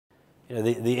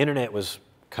the internet was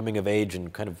coming of age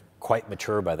and kind of quite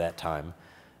mature by that time.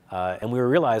 And we were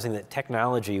realizing that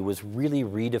technology was really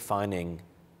redefining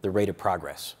the rate of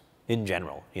progress in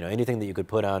general. Anything that you could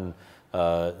put on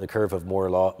the curve of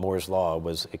Moore's law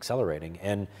was accelerating.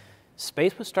 And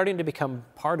space was starting to become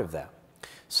part of that.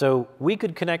 So we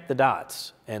could connect the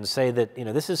dots and say that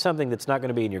this is something that's not going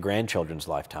to be in your grandchildren's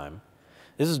lifetime.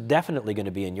 This is definitely going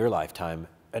to be in your lifetime.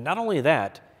 And not only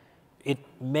that, it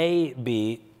may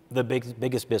be the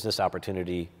biggest business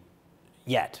opportunity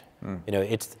yet.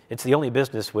 It's the only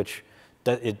business which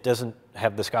it doesn't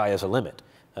have the sky as a limit.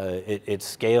 It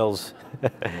scales.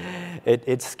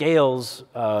 it scales.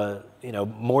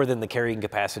 More than the carrying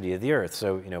capacity of the Earth.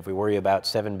 So if we worry about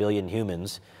 7 billion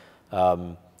humans,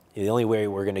 the only way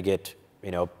we're going to get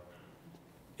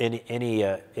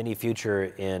any future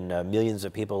in millions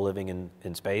of people living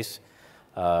in space,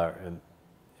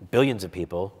 billions of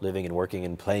people living and working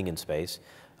and playing in space,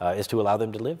 is to allow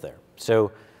them to live there.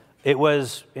 So it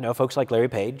was folks like Larry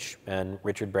Page and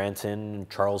Richard Branson, and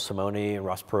Charles Simone, and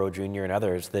Ross Perot Jr. and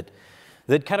others that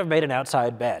kind of made an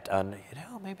outside bet on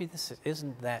maybe this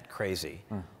isn't that crazy,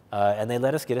 and they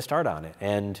let us get a start on it.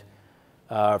 And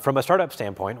from a startup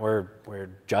standpoint, we're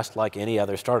just like any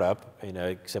other startup,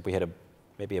 except we had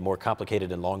maybe a more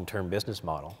complicated and long-term business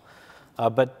model.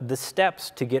 But the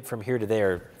steps to get from here to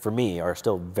there, for me, are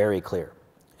still very clear.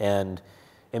 And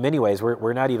in many ways,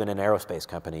 we're not even an aerospace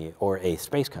company or a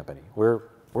space company. We're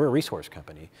a resource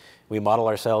company. We model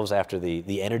ourselves after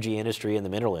the energy industry and the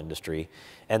mineral industry,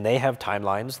 and they have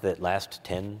timelines that last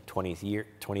 10, 20,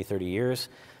 30 years.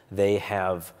 They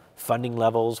have funding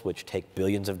levels which take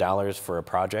billions of dollars for a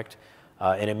project.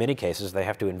 And in many cases, they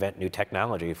have to invent new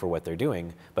technology for what they're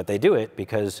doing. But they do it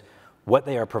because what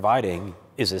they are providing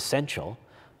is essential.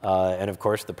 And of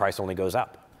course, the price only goes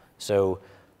up. So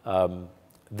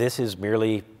this is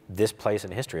merely this place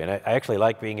in history. And I actually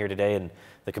like being here today in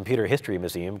the Computer History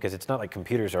Museum, because it's not like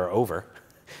computers are over.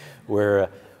 We're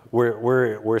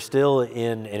still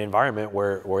in an environment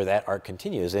where that art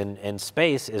continues. And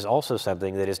space is also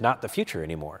something that is not the future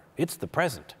anymore. It's the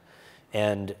present.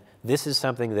 And this is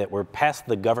something that we're past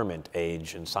the government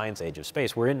age and science age of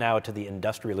space. We're in now to the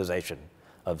industrialization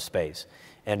of space.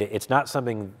 And it's not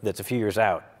something that's a few years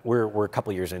out. We're a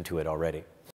couple years into it already.